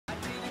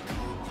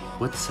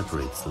What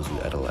separates those we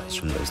idolize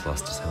from those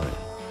lost to time?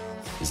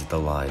 Is it the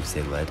lives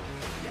they led,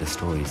 the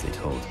stories they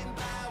told,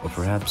 or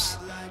perhaps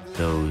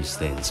those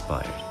they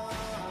inspired?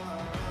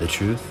 The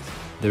truth?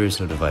 There is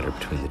no divider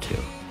between the two,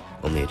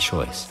 only a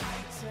choice.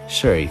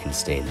 Sure, you can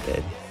stay in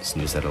bed,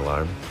 snooze that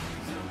alarm.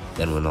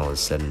 Then when all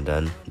is said and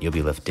done, you'll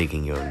be left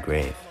digging your own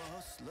grave.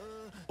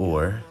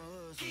 Or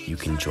you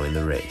can join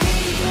the race.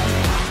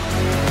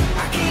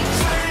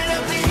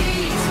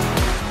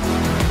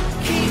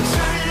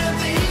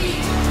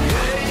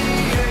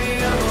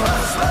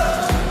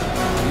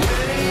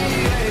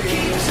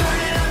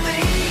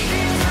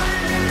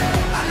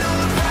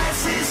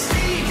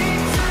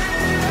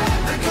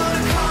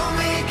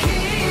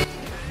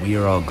 We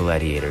are all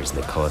gladiators in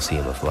the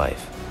Colosseum of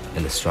life,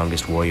 and the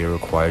strongest warrior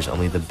requires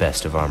only the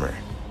best of armor.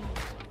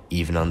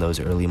 Even on those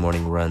early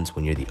morning runs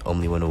when you're the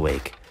only one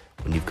awake,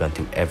 when you've gone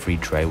through every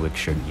dry wick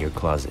shirt in your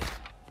closet,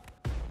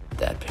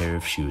 that pair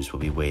of shoes will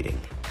be waiting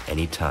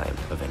any time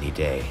of any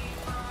day,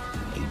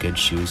 and good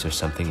shoes are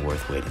something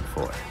worth waiting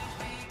for.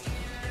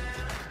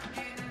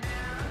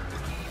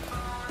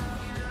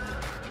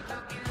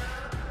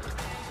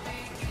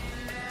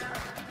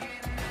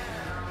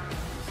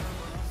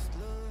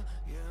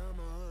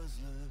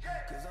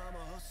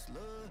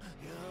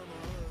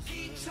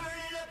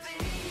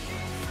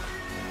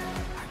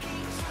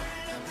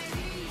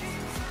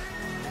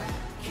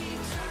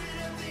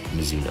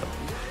 Mizuno.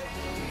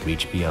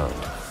 Reach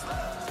beyond.